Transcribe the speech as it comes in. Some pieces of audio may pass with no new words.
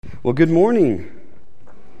Well, good morning.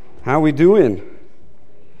 How are we doing?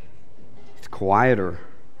 It's quieter.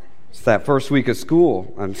 It's that first week of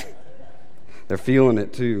school. They're feeling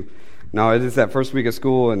it too. No, it is that first week of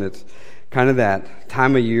school, and it's kind of that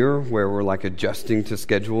time of year where we're like adjusting to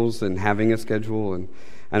schedules and having a schedule. And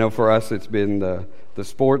I know for us it's been the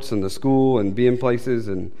sports and the school and being places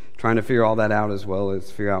and trying to figure all that out, as well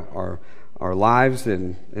as figure out our lives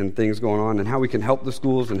and things going on and how we can help the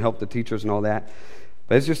schools and help the teachers and all that.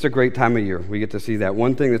 But it's just a great time of year. We get to see that.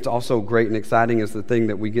 One thing that's also great and exciting is the thing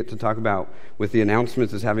that we get to talk about with the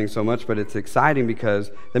announcements is having so much, but it's exciting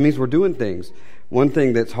because that means we're doing things. One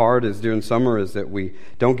thing that's hard is during summer is that we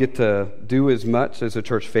don't get to do as much as a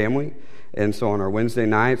church family. And so on our Wednesday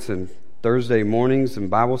nights and Thursday mornings and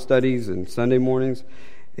Bible studies and Sunday mornings,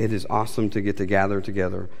 it is awesome to get to gather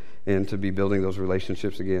together and to be building those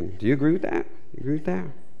relationships again. Do you agree with that? You agree with that?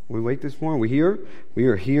 We wake this morning. We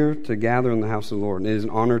are here to gather in the house of the Lord. And it is an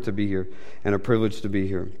honor to be here and a privilege to be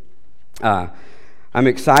here. I'm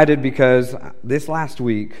excited because this last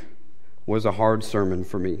week was a hard sermon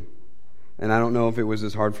for me. And I don't know if it was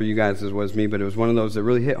as hard for you guys as it was me, but it was one of those that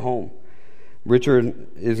really hit home. Richard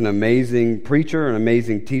is an amazing preacher, an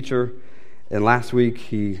amazing teacher. And last week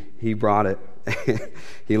he brought it.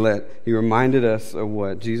 He reminded us of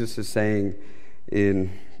what Jesus is saying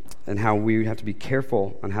and how we have to be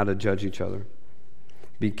careful on how to judge each other.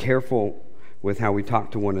 Be careful with how we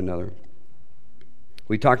talk to one another.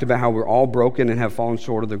 We talked about how we're all broken and have fallen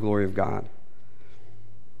short of the glory of God.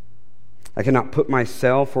 I cannot put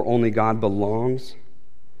myself where only God belongs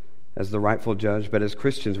as the rightful judge, but as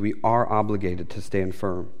Christians, we are obligated to stand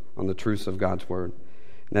firm on the truths of God's word.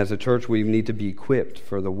 And as a church, we need to be equipped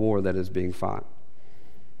for the war that is being fought.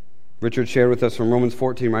 Richard shared with us from Romans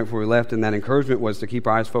 14 right before we left, and that encouragement was to keep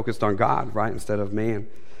our eyes focused on God, right, instead of man.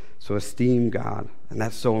 So esteem God, and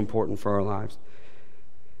that's so important for our lives.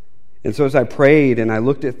 And so as I prayed and I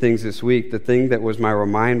looked at things this week, the thing that was my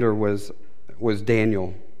reminder was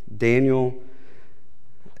Daniel. Daniel,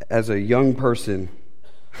 as a young person,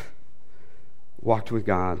 walked with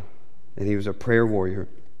God, and he was a prayer warrior.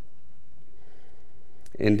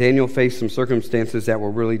 And Daniel faced some circumstances that were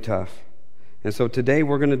really tough. And so today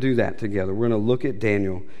we're going to do that together. We're going to look at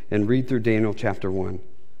Daniel and read through Daniel chapter 1.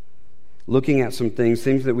 Looking at some things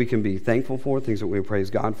that we can be thankful for, things that we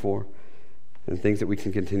praise God for, and things that we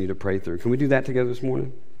can continue to pray through. Can we do that together this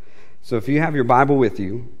morning? So if you have your Bible with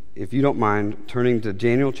you, if you don't mind turning to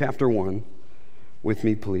Daniel chapter 1 with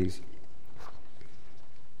me, please.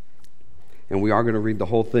 And we are going to read the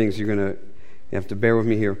whole thing, so you have to bear with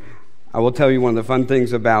me here. I will tell you one of the fun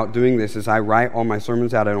things about doing this is I write all my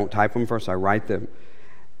sermons out. I don't type them first. I write them.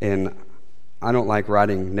 And I don't like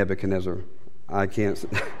writing Nebuchadnezzar. I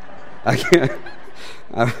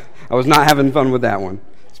was not having fun with that one,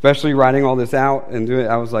 especially writing all this out and doing it.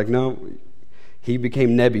 I was like, no, he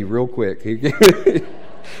became Nebby real quick. He became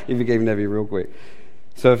Nebby real quick.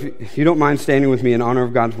 So if you don't mind standing with me in honor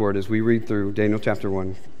of God's word as we read through Daniel chapter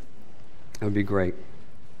 1, that would be great.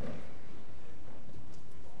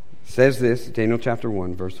 It says this, Daniel chapter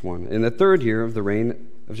 1, verse 1. In the third year of the reign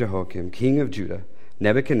of Jehoiakim, king of Judah,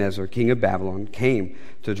 Nebuchadnezzar, king of Babylon, came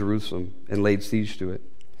to Jerusalem and laid siege to it.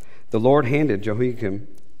 The Lord handed Jehoiakim,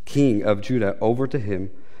 king of Judah, over to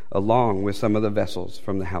him, along with some of the vessels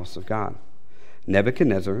from the house of God.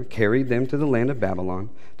 Nebuchadnezzar carried them to the land of Babylon,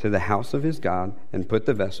 to the house of his God, and put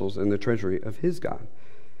the vessels in the treasury of his God.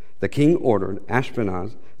 The king ordered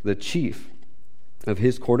Ashpenaz, the chief of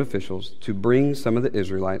his court officials, to bring some of the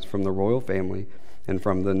Israelites from the royal family and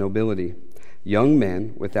from the nobility, young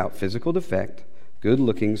men without physical defect,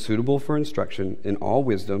 good-looking, suitable for instruction in all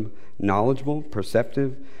wisdom, knowledgeable,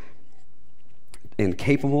 perceptive, and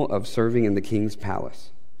capable of serving in the king's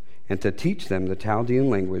palace, and to teach them the Chaldean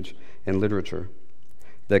language and literature.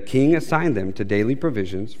 The king assigned them to daily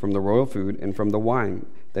provisions from the royal food and from the wine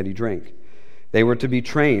that he drank. They were to be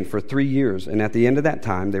trained for 3 years, and at the end of that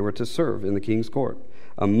time they were to serve in the king's court.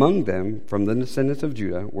 Among them, from the descendants of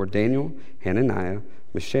Judah, were Daniel, Hananiah,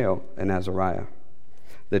 Mishael, and Azariah.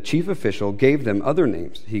 The chief official gave them other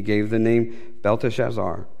names. He gave the name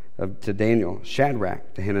Belteshazzar to Daniel,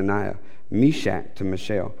 Shadrach to Hananiah, Meshach to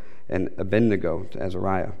Mishael, and Abednego to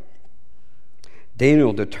Azariah.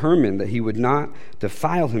 Daniel determined that he would not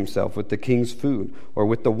defile himself with the king's food or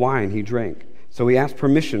with the wine he drank. So he asked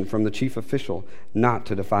permission from the chief official not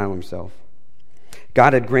to defile himself.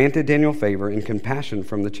 God had granted Daniel favor and compassion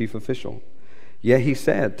from the chief official. Yet he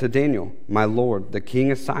said to Daniel, "My lord, the king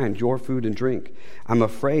assigned your food and drink. I'm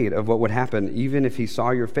afraid of what would happen even if he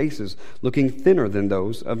saw your faces looking thinner than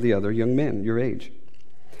those of the other young men your age.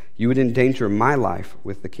 You would endanger my life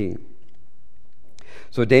with the king."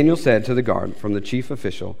 So Daniel said to the guard from the chief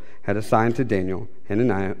official had assigned to Daniel,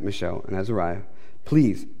 Hananiah, Mishael, and Azariah,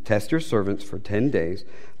 "Please test your servants for 10 days.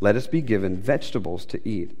 Let us be given vegetables to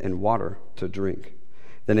eat and water to drink.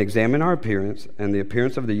 Then examine our appearance and the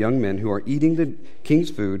appearance of the young men who are eating the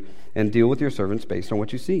king's food, and deal with your servants based on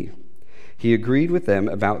what you see." He agreed with them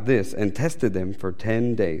about this and tested them for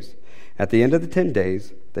 10 days. At the end of the 10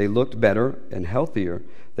 days, they looked better and healthier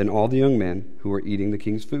than all the young men who were eating the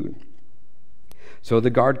king's food. So the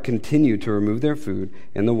guard continued to remove their food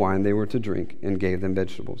and the wine they were to drink and gave them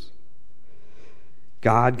vegetables.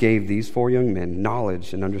 God gave these 4 young men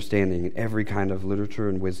knowledge and understanding in every kind of literature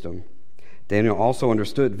and wisdom. Daniel also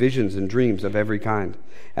understood visions and dreams of every kind.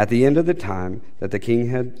 At the end of the time that the king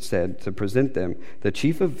had said to present them, the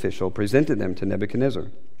chief official presented them to Nebuchadnezzar.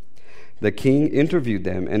 The king interviewed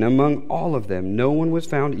them, and among all of them, no one was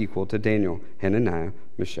found equal to Daniel, Hananiah,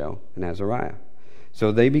 Mishael, and Azariah.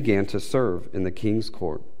 So they began to serve in the king's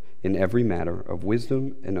court in every matter of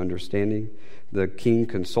wisdom and understanding. The king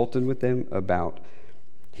consulted with them about.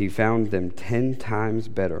 He found them 10 times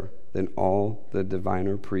better than all the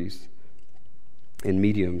diviner priests and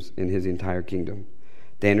mediums in his entire kingdom.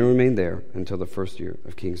 Daniel remained there until the first year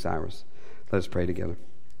of King Cyrus. Let us pray together.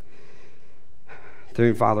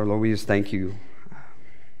 Dear Father, Lord, we just thank you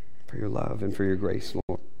for your love and for your grace,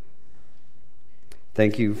 Lord.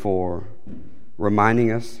 Thank you for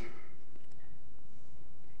reminding us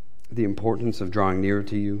the importance of drawing nearer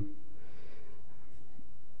to you,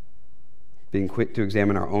 being quick to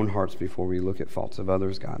examine our own hearts before we look at faults of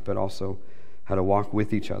others, God, but also how to walk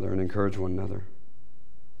with each other and encourage one another.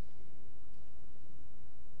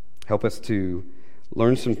 Help us to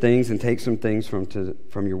learn some things and take some things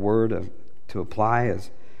from your word to apply as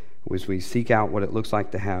we seek out what it looks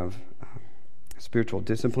like to have spiritual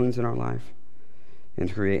disciplines in our life and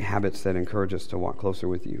to create habits that encourage us to walk closer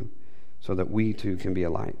with you so that we too can be a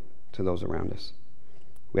light to those around us.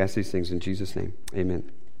 We ask these things in Jesus' name. Amen.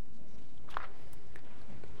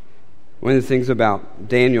 One of the things about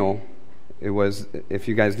Daniel, it was, if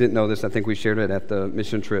you guys didn't know this, I think we shared it at the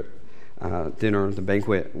mission trip dinner, the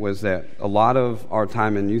banquet, was that a lot of our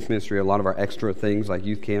time in youth ministry, a lot of our extra things like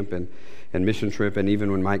youth camp and mission trip, and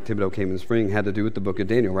even when Mike Thibodeau came in the spring, had to do with the book of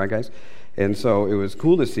Daniel, right, guys? And so it was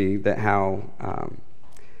cool to see that how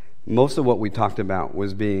most of what we talked about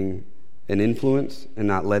was being an influence and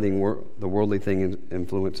not letting the worldly thing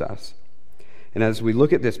influence us. And as we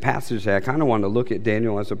look at this passage today, I kind of want to look at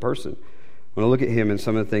Daniel as a person. I want to look at him and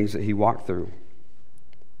some of the things that he walked through.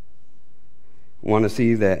 I want to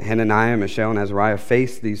see that Hananiah, Mishael, and Azariah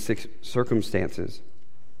faced these 6 circumstances.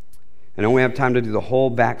 I don't have time to do the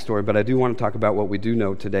whole backstory, but I do want to talk about what we do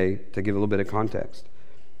know today to give a little bit of context.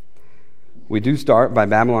 We do start by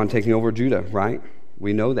Babylon taking over Judah, right?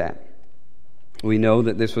 We know that. We know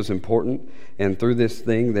that this was important, and through this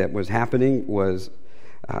thing that was happening was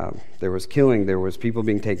there was killing, there was people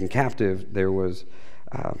being taken captive, there was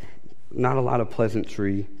not a lot of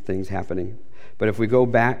pleasantry things happening. But if we go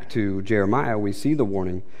back to Jeremiah, we see the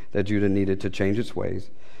warning that Judah needed to change its ways,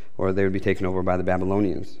 or they would be taken over by the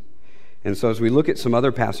Babylonians. And so as we look at some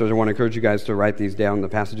other passages, I want to encourage you guys to write these down. The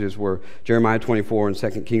passages were Jeremiah 24 and 2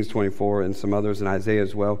 Kings 24 and some others in Isaiah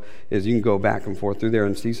as well. Is you can go back and forth through there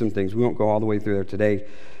and see some things. We won't go all the way through there today.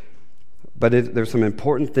 But there's some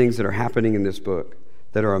important things that are happening in this book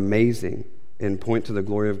that are amazing and point to the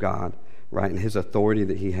glory of God, right, and his authority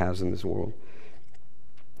that he has in this world.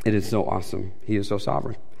 It is so awesome. He is so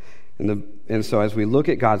sovereign. And so as we look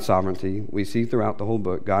at God's sovereignty, we see throughout the whole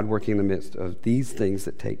book God working in the midst of these things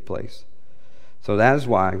that take place. So that is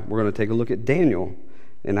why we're going to take a look at Daniel,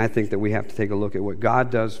 and I think that we have to take a look at what God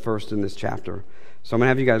does first in this chapter. So I'm going to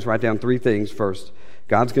have you guys write down 3 things first.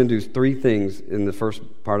 God's going to do 3 things in the first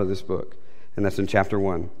part of this book, and that's in chapter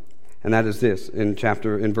 1. And that is this. In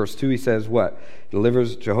verse 2, he says what? He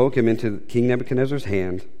delivers Jehoiakim into King Nebuchadnezzar's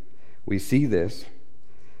hand. We see this.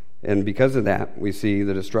 And because of that, we see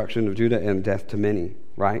the destruction of Judah and death to many,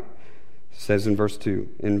 right? It says in verse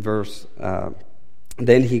 2.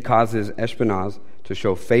 Then he causes Ashpenaz to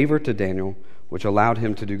show favor to Daniel, which allowed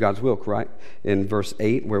him to do God's will, right? In verse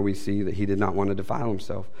 8, where we see that he did not want to defile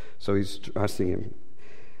himself, so he's trusting him.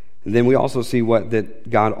 And then we also see that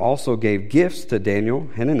God also gave gifts to Daniel,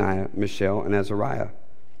 Hananiah, Mishael, and Azariah.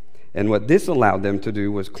 And what this allowed them to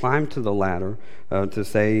do was climb to the ladder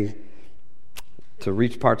to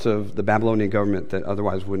reach parts of the Babylonian government that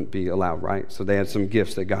otherwise wouldn't be allowed, right? So they had some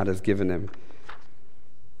gifts that God has given them.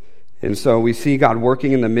 And so we see God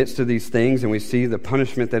working in the midst of these things, and we see the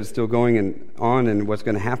punishment that is still going on and what's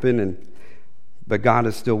going to happen, but God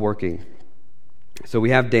is still working. So we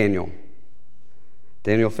have Daniel.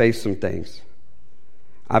 Daniel faced some things.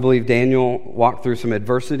 I believe Daniel walked through some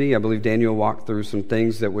adversity. I believe Daniel walked through some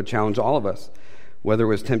things that would challenge all of us, whether it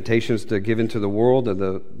was temptations to give into the world or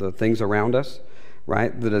the things around us,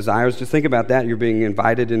 right? The desires. Just think about that. You're being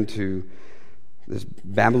invited into this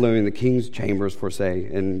Babylonian, the king's chambers, per se,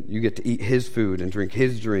 and you get to eat his food and drink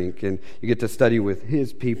his drink, and you get to study with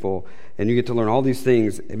his people, and you get to learn all these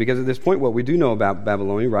things. Because at this point, what we do know about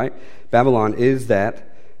Babylon, right? Babylon is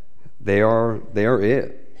that they are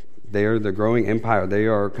it. They are the growing empire. They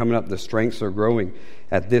are coming up. The strengths are growing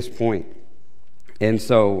at this point. And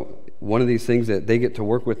so one of these things that they get to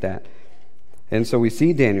work with that. And so we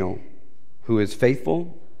see Daniel, who is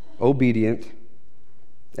faithful, obedient,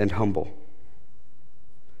 and humble.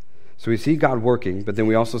 So we see God working, but then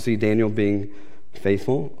we also see Daniel being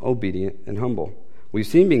faithful, obedient, and humble. We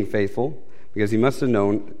see him being faithful because he must have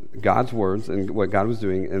known God's words and what God was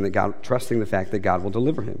doing, and that God, trusting the fact that God will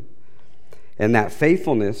deliver him. And that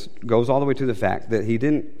faithfulness goes all the way to the fact that he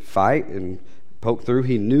didn't fight and poke through.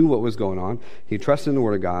 He knew what was going on. He trusted in the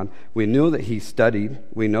Word of God. We know that he studied.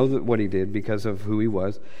 We know that what he did because of who he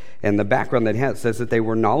was. And the background that he had says that they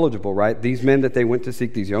were knowledgeable, right? These men that they went to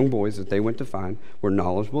seek, these young boys that they went to find, were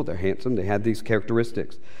knowledgeable. They're handsome. They had these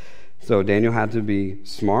characteristics. So Daniel had to be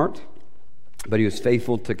smart, but he was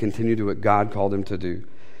faithful to continue to what God called him to do.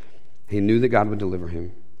 He knew that God would deliver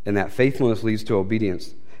him. And that faithfulness leads to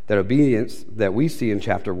obedience. That obedience that we see in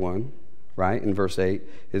chapter 1, right, in verse 8,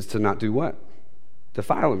 is to not do what?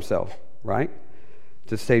 Defile himself, right?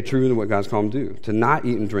 To stay true to what God's called him to do. To not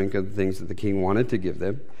eat and drink of the things that the king wanted to give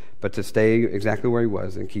them, but to stay exactly where he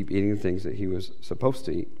was and keep eating the things that he was supposed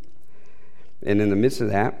to eat. And in the midst of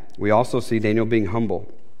that, we also see Daniel being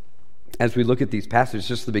humble. As we look at these passages,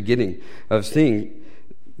 just the beginning of seeing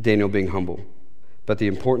Daniel being humble, but the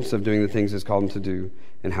importance of doing the things he's called him to do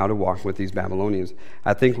and how to walk with these Babylonians.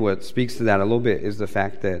 I think what speaks to that a little bit is the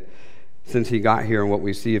fact that since he got here, and what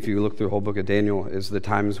we see if you look through the whole book of Daniel, is the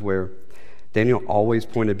times where Daniel always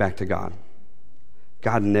pointed back to God.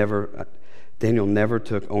 Daniel never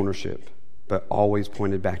took ownership, but always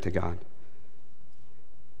pointed back to God.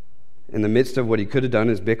 In the midst of what he could have done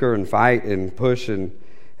is bicker and fight and push and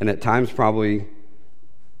at times probably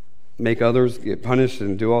make others get punished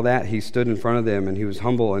and do all that, he stood in front of them and he was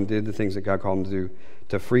humble and did the things that God called him to do,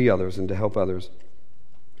 to free others and to help others.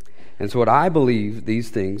 And so what I believe these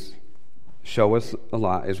things show us a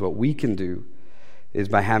lot is what we can do is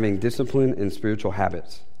by having discipline and spiritual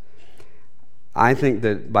habits. I think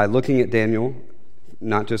that by looking at Daniel,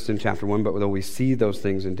 not just in chapter 1, but though we see those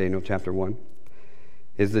things in Daniel chapter 1,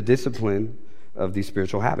 is the discipline of these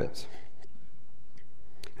spiritual habits.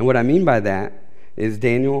 And what I mean by that is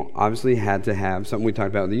Daniel obviously had to have, something we talked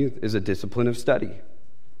about with the youth, is a discipline of study,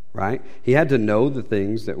 right? He had to know the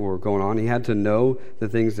things that were going on. He had to know the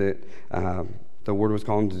things that the Word was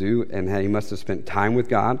calling him to do, and he must have spent time with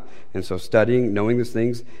God. And so studying, knowing these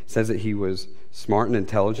things, says that he was smart and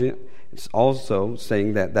intelligent. It's also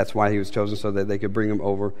saying that that's why he was chosen, so that they could bring him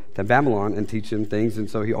over to Babylon and teach him things. And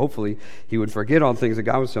so hopefully he would forget all the things that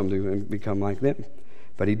God was telling him to do and become like them.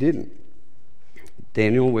 But he didn't.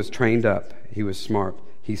 Daniel was trained up. He was smart.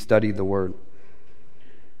 He studied the Word.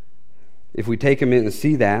 If we take him in and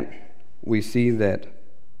see that, we see that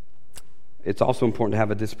it's also important to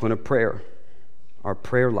have a discipline of prayer, our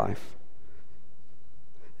prayer life.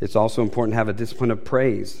 It's also important to have a discipline of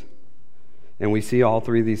praise. And we see all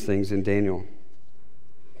three of these things in Daniel.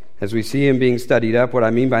 As we see him being studied up, what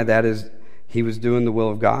I mean by that is he was doing the will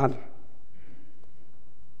of God.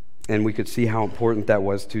 And we could see how important that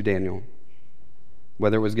was to Daniel.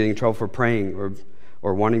 Whether it was getting in trouble for praying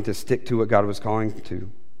or wanting to stick to what God was calling him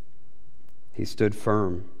to. He stood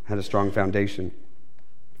firm, had a strong foundation.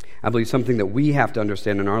 I believe something that we have to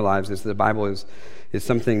understand in our lives is that the Bible is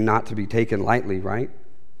something not to be taken lightly, right?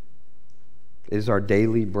 It is our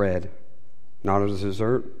daily bread, not as a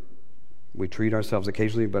dessert. We treat ourselves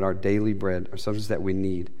occasionally, but our daily bread are something that we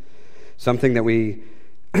need. Something that we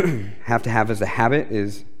have to have as a habit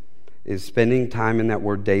is spending time in that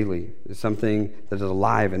Word daily. It's something that is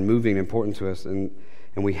alive and moving and important to us, and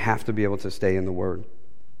we have to be able to stay in the Word.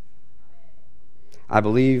 I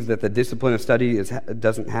believe that the discipline of study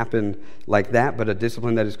doesn't happen like that, but a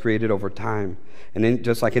discipline that is created over time. And then,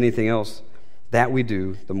 just like anything else that we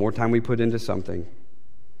do, the more time we put into something,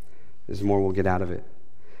 the more we'll get out of it.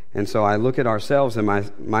 And so I look at ourselves and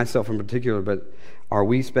myself in particular, but are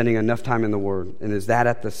we spending enough time in the Word? And is that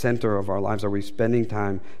at the center of our lives? Are we spending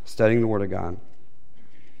time studying the Word of God?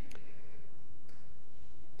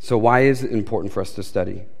 So why is it important for us to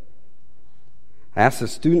study? I asked the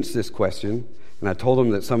students this question, and I told them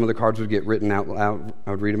that some of the cards would get written out loud.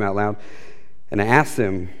 I would read them out loud. And I asked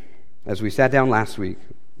them, as we sat down last week,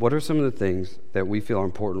 What are some of the things that we feel are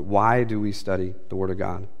important? Why do we study the Word of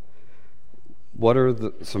God? What are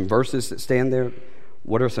some verses that stand there?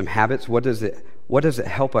 What are some habits? What does it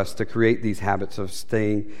help us to create these habits of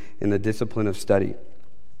staying in the discipline of study?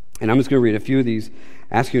 And I'm just going to read a few of these,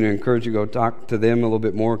 ask you to encourage you to go talk to them a little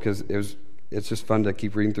bit more, because it's just fun to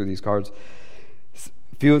keep reading through these cards.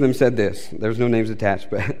 A few of them said this. There's no names attached,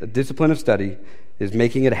 but a discipline of study is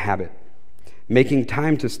making it a habit, making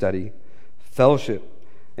time to study, fellowship.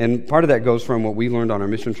 And part of that goes from what we learned on our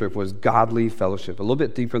mission trip was godly fellowship. A little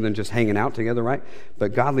bit deeper than just hanging out together, right?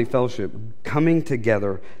 But godly fellowship, coming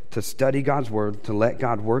together to study God's Word, to let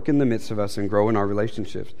God work in the midst of us and grow in our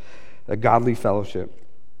relationships. A godly fellowship.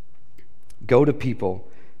 Go to people,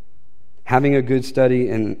 having a good study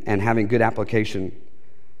and having good application.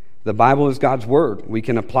 The Bible is God's Word. We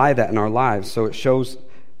can apply that in our lives so it shows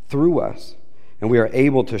through us. And we are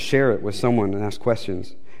able to share it with someone and ask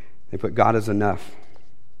questions. They put God is enough.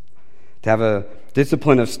 To have a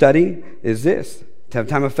discipline of study is this, to have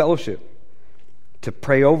time of fellowship. To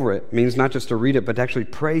pray over it means not just to read it, but to actually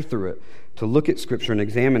pray through it, to look at Scripture and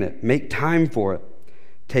examine it, make time for it,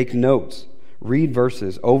 take notes, read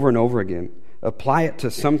verses over and over again, apply it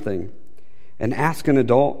to something, and ask an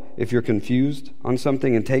adult if you're confused on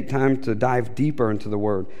something, and take time to dive deeper into the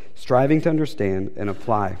Word, striving to understand and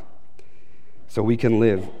apply so we can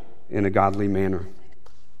live in a godly manner.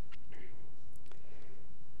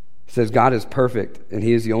 It says God is perfect, and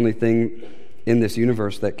He is the only thing in this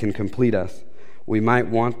universe that can complete us. We might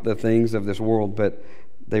want the things of this world, but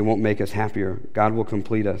they won't make us happier. God will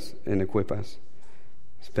complete us and equip us.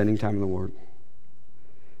 Spending time in the Word.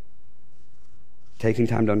 Taking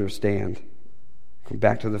time to understand. Come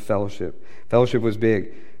back to the fellowship. Fellowship was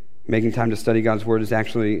big. Making time to study God's Word is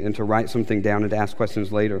actually, and to write something down and to ask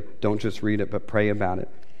questions later. Don't just read it, but pray about it.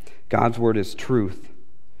 God's Word is truth,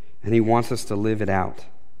 and He wants us to live it out.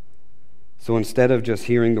 So instead of just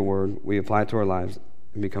hearing the Word, we apply it to our lives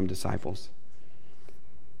and become disciples.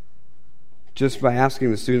 Just by asking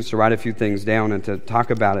the students to write a few things down and to talk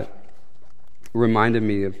about it reminded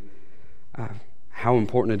me of how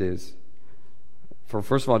important it is for,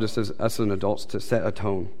 first of all, just as us as adults to set a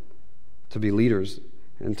tone, to be leaders,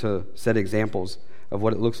 and to set examples of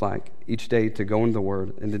what it looks like each day to go into the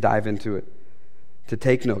Word and to dive into it, to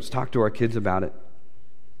take notes, talk to our kids about it.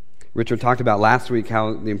 Richard talked about last week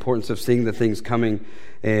how the importance of seeing the things coming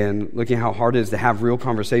and looking at how hard it is to have real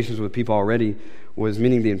conversations with people already was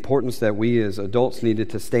meaning the importance that we as adults needed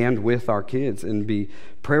to stand with our kids and be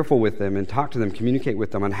prayerful with them and talk to them, communicate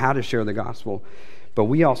with them on how to share the gospel. But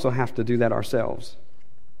we also have to do that ourselves.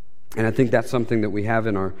 And I think that's something that we have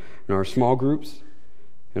in our small groups,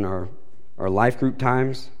 in our life group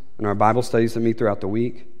times, in our Bible studies that meet throughout the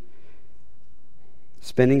week.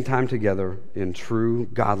 Spending time together in true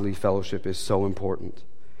godly fellowship is so important.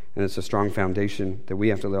 And it's a strong foundation that we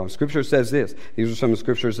have to lay on. Scripture says this. These are some of the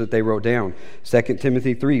scriptures that they wrote down. 2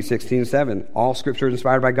 Timothy 3:16-7. All scripture is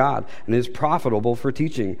inspired by God and is profitable for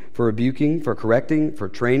teaching, for rebuking, for correcting, for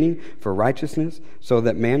training, for righteousness, so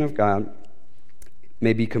that man of God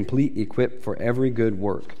may be complete, equipped for every good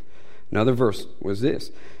work. Another verse was this.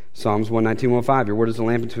 Psalms 119:105. Your word is a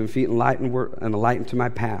lamp unto my feet and a light unto my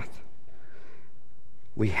path.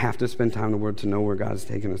 We have to spend time in the Word to know where God has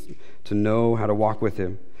taken us, to know how to walk with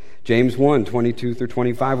Him. James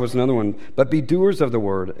 1:22-25 was another one. But be doers of the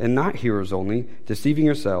Word, and not hearers only, deceiving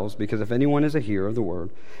yourselves, because if anyone is a hearer of the Word,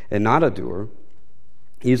 and not a doer,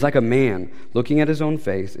 he is like a man looking at his own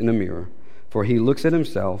face in a mirror. For he looks at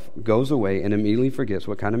himself, goes away, and immediately forgets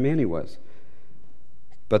what kind of man he was.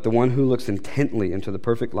 But the one who looks intently into the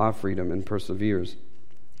perfect law of freedom and perseveres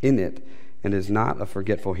in it, and is not a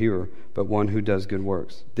forgetful hearer, but one who does good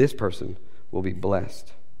works, this person will be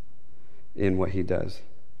blessed in what he does.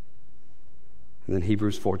 And then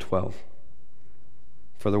Hebrews 4:12.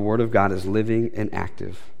 For the word of God is living and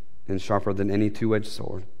active and sharper than any two-edged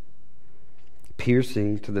sword,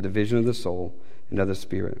 piercing to the division of the soul and of the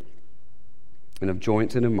spirit, and of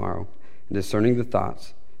joints and of marrow, and discerning the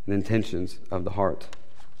thoughts and intentions of the heart.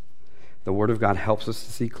 The word of God helps us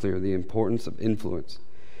to see clear the importance of influence,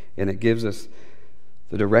 and it gives us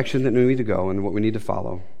the direction that we need to go and what we need to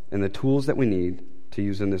follow and the tools that we need to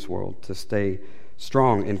use in this world to stay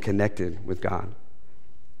strong and connected with God.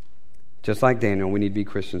 Just like Daniel, we need to be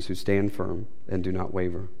Christians who stand firm and do not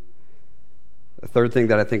waver. The third thing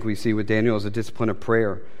that I think we see with Daniel is a discipline of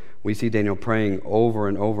prayer. We see Daniel praying over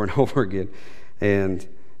and over and over again. And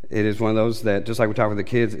it is one of those that, just like we talk with the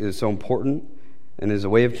kids, is so important and is a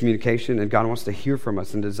way of communication, and God wants to hear from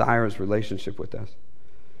us and desire His relationship with us.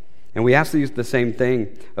 And we asked the same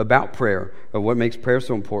thing about prayer, of what makes prayer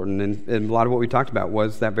so important. And a lot of what we talked about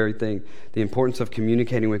was that very thing, the importance of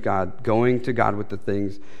communicating with God, going to God with the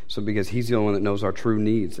things, so because he's the only one that knows our true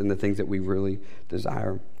needs and the things that we really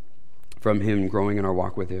desire from him, growing in our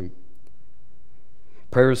walk with him.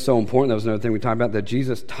 Prayer is so important. That was another thing we talked about, that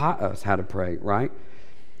Jesus taught us how to pray, right?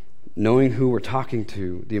 Knowing who we're talking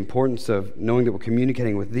to, the importance of knowing that we're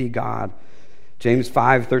communicating with the God. James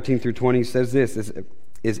 5:13-20 says this,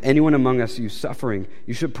 is anyone among us you suffering?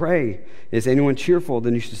 You should pray. Is anyone cheerful?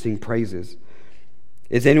 Then you should sing praises.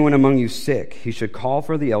 Is anyone among you sick? He should call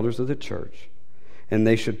for the elders of the church, and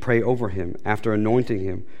they should pray over him after anointing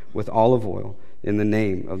him with olive oil in the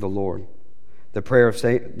name of the Lord. The prayer of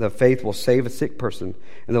the faith will save a sick person,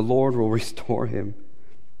 and the Lord will restore him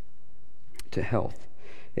to health.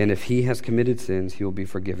 And if he has committed sins, he will be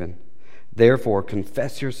forgiven. Therefore,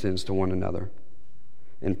 confess your sins to one another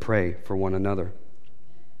and pray for one another,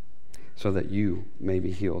 so that you may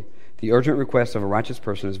be healed. The urgent request of a righteous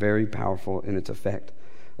person is very powerful in its effect.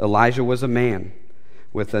 Elijah was a man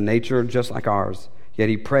with a nature just like ours, yet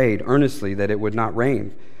he prayed earnestly that it would not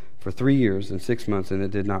rain for 3 years and 6 months, and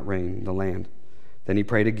it did not rain in the land. Then he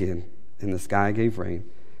prayed again, and the sky gave rain,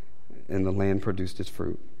 and the land produced its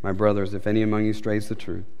fruit. My brothers, if any among you strays the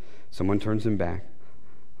truth, someone turns him back,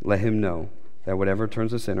 let him know that whatever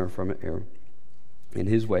turns a sinner from error in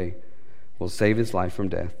his way will save his life from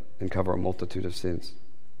death and cover a multitude of sins.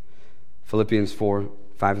 Philippians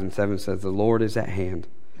 4:5-7 says, the Lord is at hand.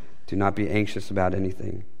 Do not be anxious about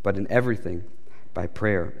anything, but in everything, by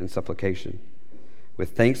prayer and supplication.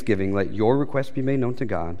 With thanksgiving, let your requests be made known to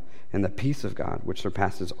God, and the peace of God, which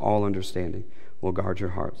surpasses all understanding, will guard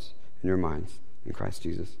your hearts and your minds in Christ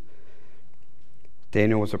Jesus.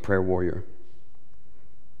 Daniel was a prayer warrior.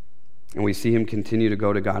 And we see him continue to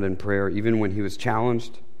go to God in prayer, even when he was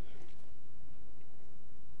challenged.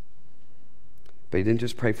 But he didn't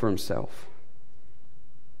just pray for himself.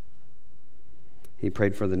 He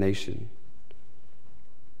prayed for the nation.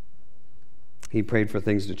 He prayed for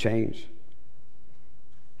things to change.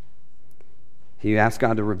 He asked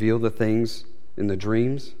God to reveal the things in the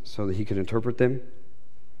dreams so that he could interpret them.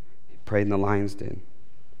 He prayed in the lion's den.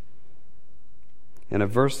 And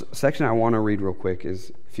a section I want to read real quick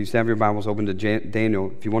is, if you have your Bibles open to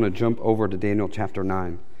Daniel, if you want to jump over to Daniel chapter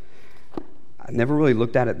 9. I never really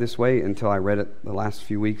looked at it this way until I read it the last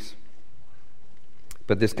few weeks.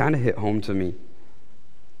 But this kind of hit home to me.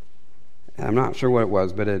 And I'm not sure what it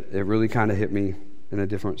was, but it really kind of hit me in a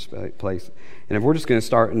different place. And if we're just going to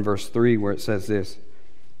start in verse 3, where it says this.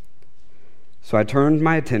 So I turned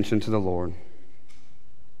my attention to the Lord,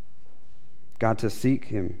 God, to seek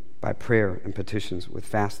him by prayer and petitions with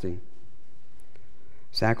fasting,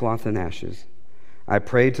 sackcloth and ashes. I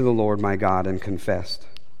prayed to the Lord my God and confessed,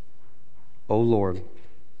 O Lord,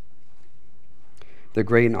 the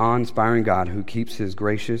great and awe-inspiring God who keeps his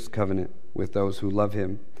gracious covenant with those who love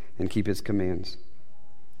him and keep his commands.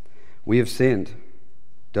 We have sinned,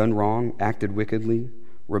 done wrong, acted wickedly,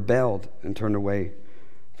 rebelled, and turned away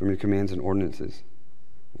from your commands and ordinances.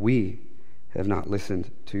 We have not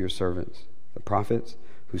listened to your servants, the prophets,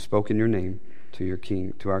 who spoke in your name to your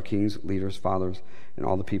king, to our kings, leaders, fathers, and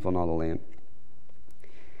all the people in all the land.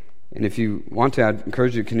 And if you want to, I'd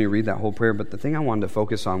encourage you to continue to read that whole prayer, but the thing I wanted to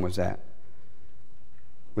focus on was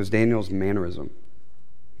Daniel's mannerism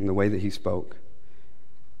and the way that he spoke.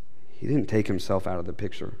 He didn't take himself out of the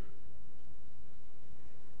picture.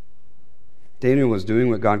 Daniel was doing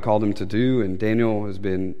what God called him to do, and Daniel has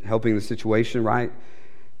been helping the situation, right?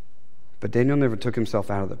 But Daniel never took himself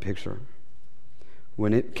out of the picture.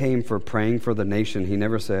 When it came for praying for the nation, he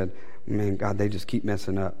never said, man, God, they just keep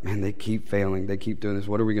messing up. Man, they keep failing. They keep doing this.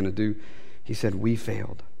 What are we going to do? He said, we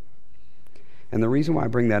failed. And the reason why I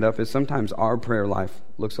bring that up is sometimes our prayer life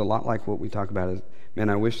looks a lot like what we talk about is, man,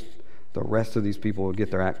 I wish the rest of these people would get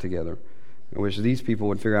their act together. I wish these people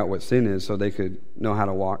would figure out what sin is so they could know how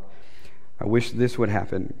to walk. I wish this would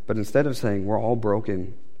happen. But instead of saying we're all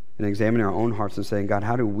broken and examining our own hearts and saying, God,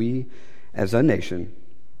 how do we as a nation,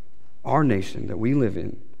 our nation that we live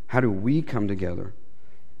in, how do we come together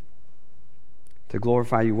to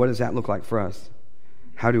glorify you? What does that look like for us?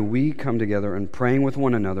 How do we come together and praying with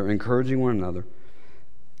one another, encouraging one another?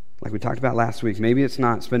 Like we talked about last week, maybe it's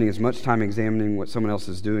not spending as much time examining what someone else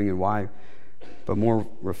is doing and why, but more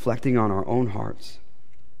reflecting on our own hearts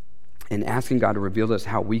and asking God to reveal to us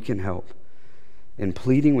how we can help, and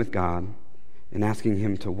pleading with God and asking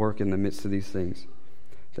him to work in the midst of these things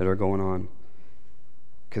that are going on.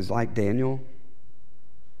 Because like Daniel,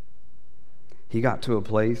 he got to a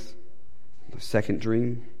place, the second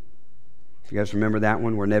dream. If you guys remember that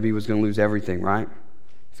one, where Nebi was going to lose everything, right?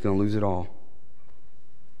 He's going to lose it all.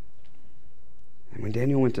 And when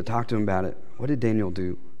Daniel went to talk to him about it, what did Daniel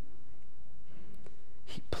do?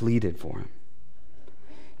 He pleaded for him.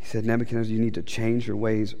 He said, Nebuchadnezzar, you need to change your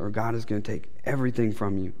ways or God is going to take everything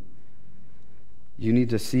from you. You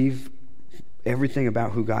need to see everything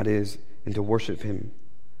about who God is and to worship him.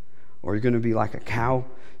 Or you're going to be like a cow.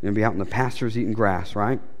 You're going to be out in the pastures eating grass,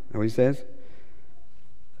 right? That's what he says.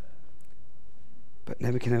 But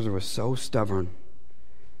Nebuchadnezzar was so stubborn.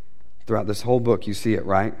 Throughout this whole book, you see it,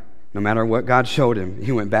 right? No matter what God showed him,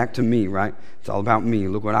 he went back to me, right? It's all about me.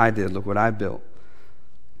 Look what I did. Look what I built.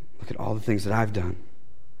 Look at all the things that I've done.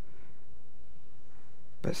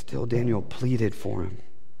 But still, Daniel pleaded for him.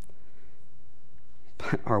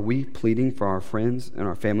 But are we pleading for our friends and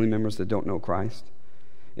our family members that don't know Christ?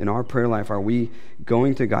 In our prayer life, are we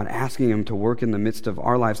going to God, asking him to work in the midst of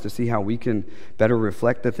our lives to see how we can better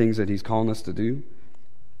reflect the things that he's calling us to do?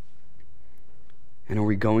 And are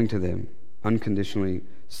we going to them unconditionally,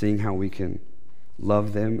 seeing how we can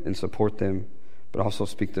love them and support them, but also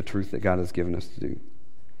speak the truth that God has given us to do?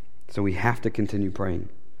 So we have to continue praying.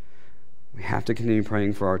 We have to continue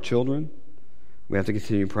praying for our children. We have to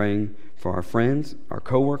continue praying for our friends, our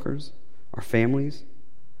coworkers, our families,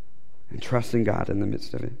 and trusting God in the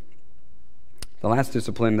midst of it. The last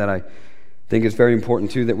discipline that I think is very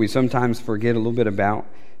important too, that we sometimes forget a little bit about,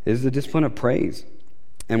 is the discipline of praise.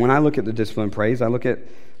 And when I look at the discipline of praise, I look at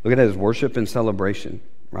it as worship and celebration,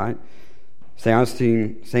 right? St.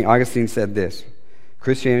 Augustine said this: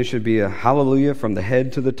 Christianity should be a hallelujah from the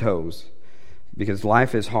head to the toes, because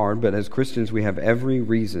life is hard, but as Christians we have every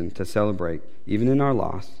reason to celebrate. Even in our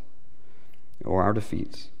loss or our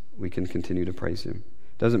defeats, we can continue to praise him.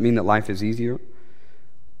 Doesn't mean that life is easier,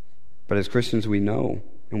 but as Christians we know,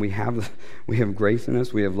 and we have grace in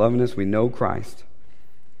us, we have love in us, we know Christ.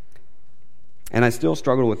 And I still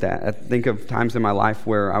struggle with that. I think of times in my life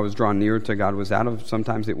where I was drawn nearer to God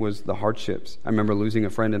sometimes it was the hardships. I remember losing a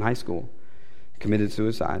friend in high school, committed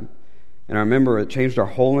suicide. And I remember it changed our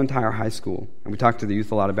whole entire high school. And we talked to the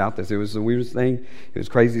youth a lot about this. It was the weirdest thing. It was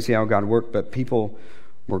crazy to see how God worked, but people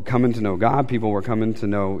were coming to know God. People were coming to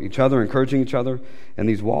know each other, encouraging each other, and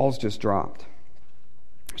these walls just dropped.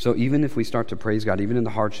 So even if we start to praise God, even in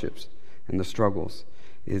the hardships and the struggles,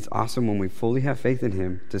 it's awesome when we fully have faith in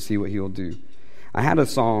him to see what he will do. I had a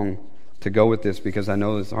song to go with this because I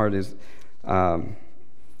know this heart is, I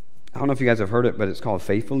don't know if you guys have heard it, but it's called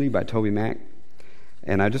Faithfully by Toby Mac.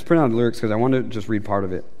 And I just printed out the lyrics because I wanted to just read part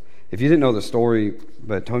of it. If you didn't know the story,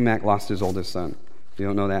 but Toby Mac lost his oldest son. If you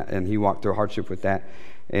don't know that, and he walked through hardship with that,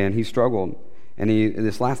 and he struggled. And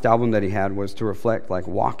this last album that he had was to reflect like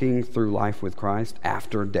walking through life with Christ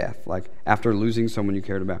after death, like after losing someone you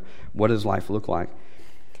cared about. What does life look like?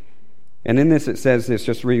 And in this it says this,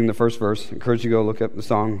 just reading the first verse. I encourage you to go look up the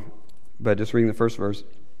song, but just reading the first verse.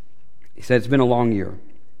 He said, "It's been a long year,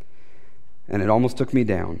 and it almost took me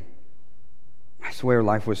down. I swear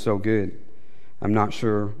life was so good. I'm not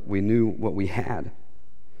sure we knew what we had.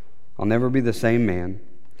 I'll never be the same man,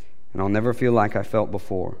 and I'll never feel like I felt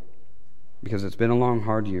before, because it's been a long,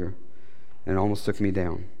 hard year, and it almost took me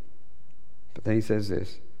down." But then he says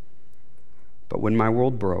this: "But when my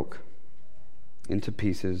world broke into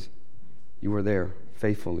pieces, you were there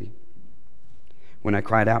faithfully. When I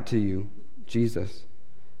cried out to you, Jesus,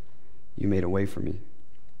 you made a way for me.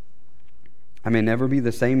 I may never be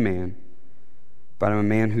the same man, but I'm a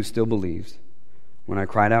man who still believes. When I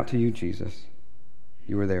cried out to you, Jesus,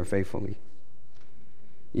 you were there faithfully."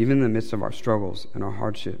 Even in the midst of our struggles and our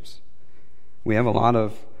hardships, we have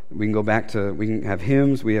we can have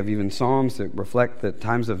hymns, we have even psalms that reflect the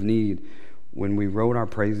times of need when we wrote our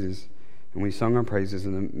praises and we sung our praises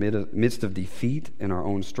in the midst of defeat and our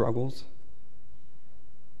own struggles.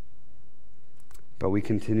 But we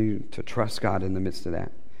continue to trust God in the midst of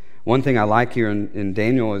that. One thing I like here in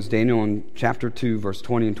Daniel is Daniel in chapter 2, verse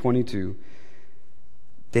 20 and 22.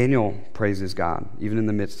 Daniel praises God, even in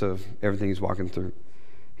the midst of everything he's walking through.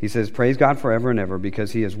 He says, "Praise God forever and ever,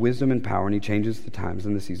 because he has wisdom and power, and he changes the times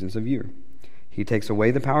and the seasons of year. He takes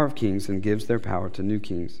away the power of kings and gives their power to new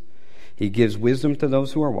kings. He gives wisdom to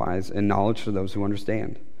those who are wise and knowledge to those who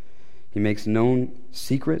understand. He makes known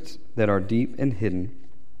secrets that are deep and hidden,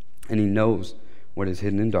 and he knows what is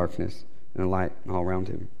hidden in darkness and the light all around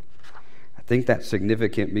him." I think that's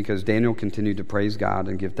significant because Daniel continued to praise God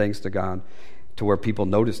and give thanks to God to where people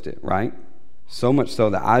noticed it, right? So much so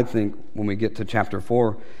that I think when we get to chapter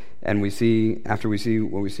 4 and after we see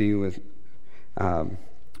what we see with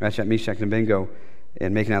Shadrach, Meshach, and Abednego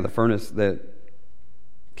and making out of the furnace, that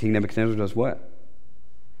King Nebuchadnezzar does what?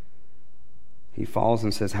 He falls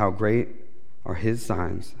and says, "How great are his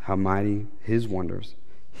signs, how mighty his wonders.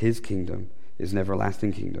 His kingdom is an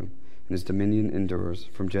everlasting kingdom, and his dominion endures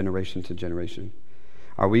from generation to generation."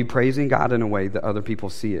 Are we praising God in a way that other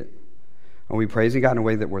people see it? Are we praising God in a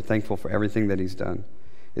way that we're thankful for everything that he's done?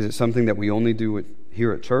 Is it something that we only do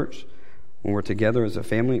here at church when we're together as a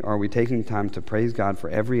family? Or are we taking time to praise God for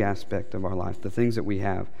every aspect of our life, the things that we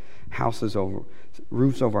have,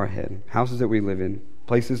 roofs over our head, houses that we live in,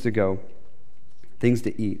 places to go, things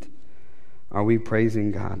to eat? Are we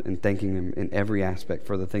praising God and thanking him in every aspect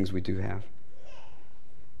for the things we do have?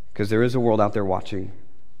 Because there is a world out there watching.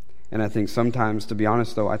 And I think sometimes, to be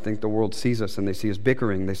honest though, I think the world sees us and they see us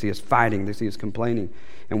bickering, they see us fighting, they see us complaining.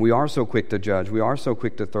 And we are so quick to judge, we are so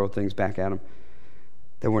quick to throw things back at them,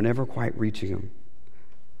 that we're never quite reaching them.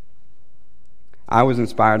 I was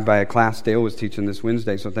inspired by a class Dale was teaching this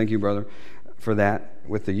Wednesday, so thank you, brother, for that,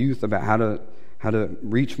 with the youth, about how to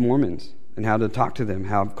reach Mormons and how to talk to them,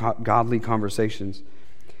 how godly conversations.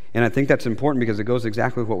 And I think that's important because it goes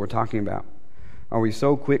exactly with what we're talking about. Are we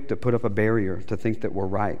so quick to put up a barrier to think that we're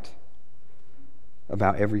right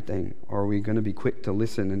about everything? Or are we going to be quick to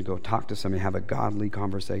listen and go talk to somebody, have a godly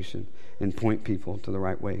conversation, and point people to the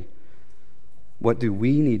right way? What do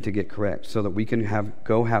we need to get correct so that we can have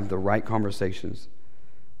the right conversations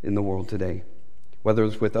in the world today? Whether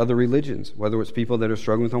it's with other religions, whether it's people that are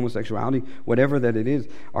struggling with homosexuality, whatever that it is,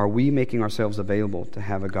 are we making ourselves available to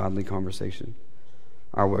have a godly conversation?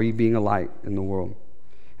 Are we being a light in the world?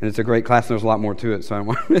 And it's a great class, and there's a lot more to it, so I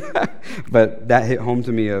want but that hit home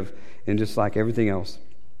to me and just like everything else,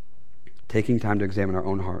 taking time to examine our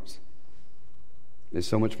own hearts is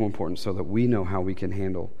so much more important so that we know how we can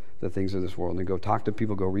handle the things of this world and go talk to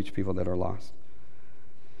people, go reach people that are lost.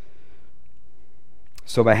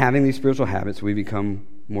 So by having these spiritual habits, we become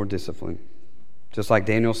more disciplined. Just like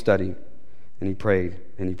Daniel studied and he prayed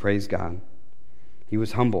and he praised God. He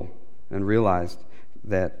was humble and realized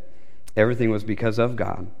that everything was because of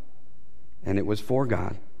God and it was for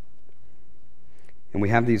God. And we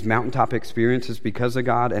have these mountaintop experiences because of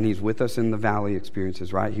God, and he's with us in the valley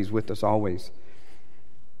experiences, right? He's with us always.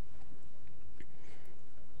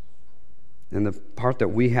 And the part that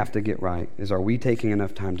we have to get right is, are we taking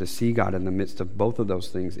enough time to see God in the midst of both of those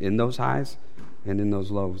things, in those highs and in those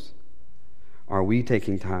lows? Are we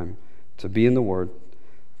taking time to be in the Word,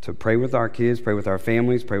 to pray with our kids, pray with our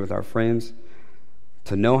families, pray with our friends,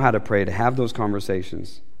 to know how to pray, to have those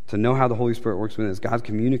conversations, to know how the Holy Spirit works with us? God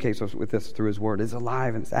communicates with us through his Word. It's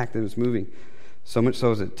alive and it's active and it's moving. So much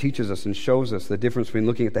so as it teaches us and shows us the difference between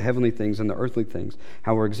looking at the heavenly things and the earthly things,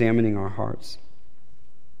 how we're examining our hearts.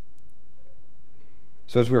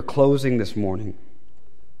 So as we're closing this morning,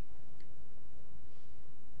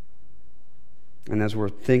 and as we're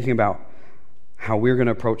thinking about how we're going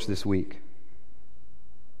to approach this week,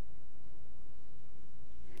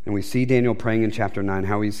 and we see Daniel praying in chapter 9,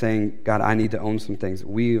 how he's saying, God, I need to own some things.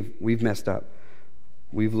 We've messed up.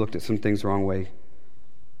 We've looked at some things the wrong way.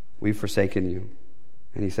 We've forsaken you.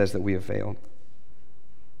 And he says that we have failed.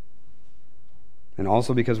 And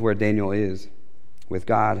also because where Daniel is with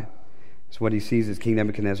God, it's what he sees as King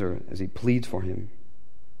Nebuchadnezzar as he pleads for him,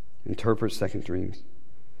 interprets second dreams,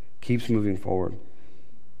 keeps moving forward.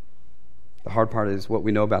 The hard part is what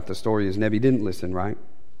we know about the story is Nebi didn't listen, right?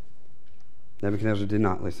 Nebuchadnezzar did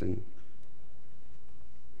not listen.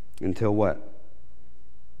 Until what?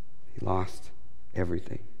 He lost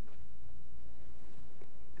everything.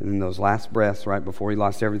 And in those last breaths, right before he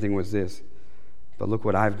lost everything, was this: but look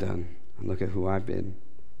what I've done, and look at who I've been,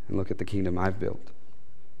 and look at the kingdom I've built.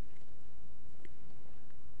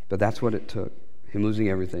 But that's what it took, him losing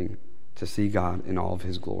everything, to see God in all of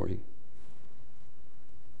his glory.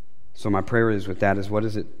 So my prayer is with that is, what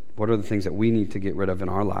are the things that we need to get rid of in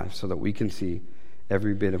our lives so that we can see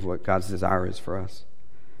every bit of what God's desire is for us?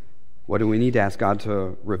 What do we need to ask God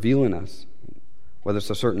to reveal in us? Whether it's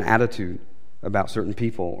a certain attitude about certain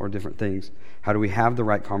people or different things. How do we have the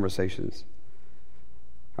right conversations?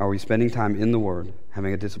 Are we spending time in the Word,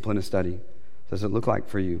 having a discipline of study? Does it look like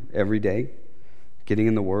for you every day getting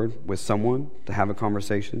in the Word with someone to have a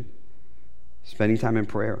conversation? Spending time in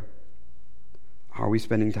prayer. Are we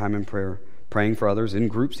spending time in prayer, praying for others, in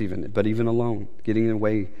groups even, but even alone, getting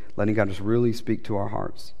away, letting God just really speak to our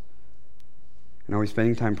hearts? And are we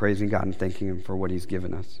spending time praising God and thanking him for what he's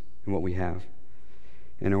given us and what we have?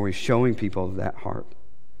 And are we showing people that heart,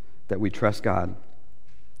 that we trust God,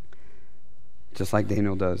 just like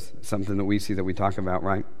Daniel does, something that we see that we talk about,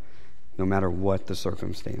 right? No matter what the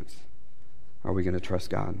circumstance. Are we going to trust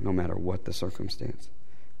God no matter what the circumstance?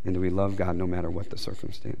 And do we love God no matter what the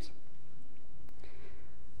circumstance?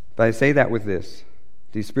 But I say that with this.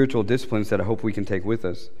 These spiritual disciplines that I hope we can take with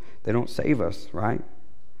us, they don't save us, right?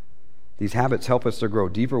 These habits help us to grow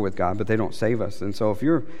deeper with God, but they don't save us. And so if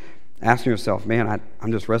you're asking yourself, man,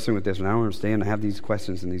 I'm just wrestling with this and I don't understand, I have these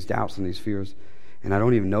questions and these doubts and these fears, and I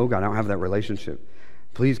don't even know God. I don't have that relationship.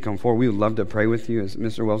 Please come forward. We would love to pray with you as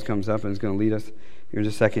Mr. Wells comes up and is going to lead us here in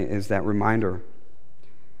just a second. Is that reminder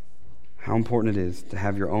how important it is to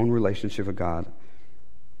have your own relationship with God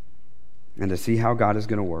and to see how God is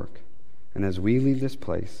going to work. And as we leave this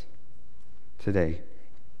place today,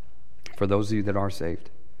 for those of you that are saved,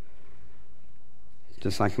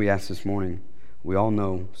 just like we asked this morning, we all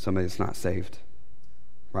know somebody that's not saved,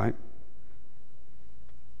 right?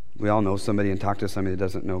 We all know somebody and talk to somebody that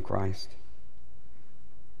doesn't know Christ.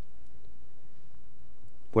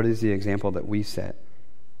 What is the example that we set?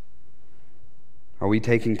 Are we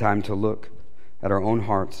taking time to look at our own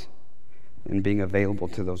hearts and being available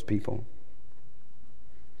to those people?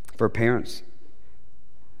 For parents,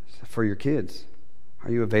 for your kids,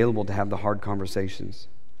 are you available to have the hard conversations?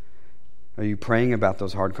 Are you praying about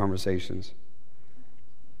those hard conversations?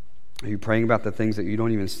 Are you praying about the things that you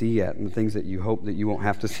don't even see yet and the things that you hope that you won't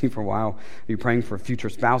have to see for a while? Are you praying for future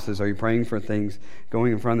spouses? Are you praying for things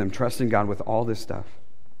going in front of them, trusting God with all this stuff?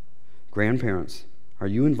 Grandparents, are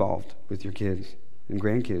you involved with your kids and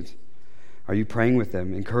grandkids? Are you praying with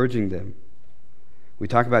them, encouraging them? We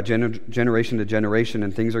talk about generation to generation,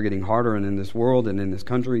 and things are getting harder, and in this world and in this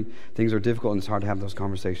country, things are difficult, and it's hard to have those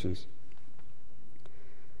conversations.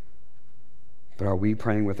 But are we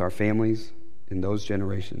praying with our families in those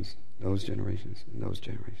generations, those generations, and those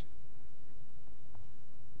generations?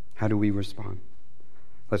 How do we respond?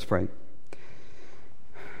 Let's pray.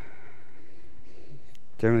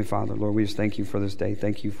 Dear Heavenly Father, Lord, we just thank you for this day.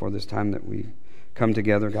 Thank you for this time that we come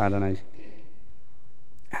together, God, and I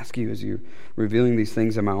ask you as you're revealing these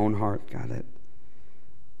things in my own heart, God, that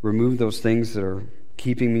remove those things that are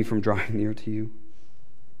keeping me from drawing near to you.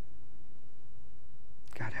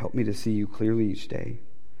 God, help me to see you clearly each day.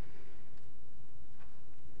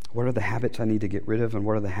 What are the habits I need to get rid of, and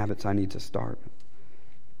what are the habits I need to start?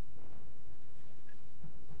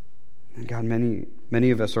 And God,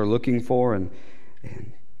 many of us are looking for and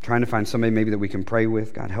trying to find somebody maybe that we can pray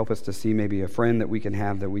with. God, help us to see maybe a friend that we can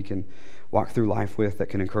have, that we can walk through life with, that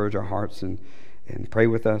can encourage our hearts and pray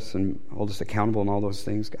with us and hold us accountable and all those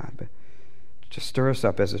things, God. But just stir us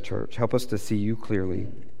up as a church. Help us to see you clearly.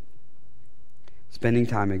 Spending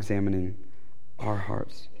time examining our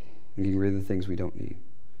hearts and getting rid of the things we don't need.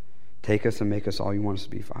 Take us and make us all you want us to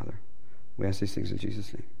be, Father. We ask these things in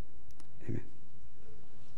Jesus' name. Amen.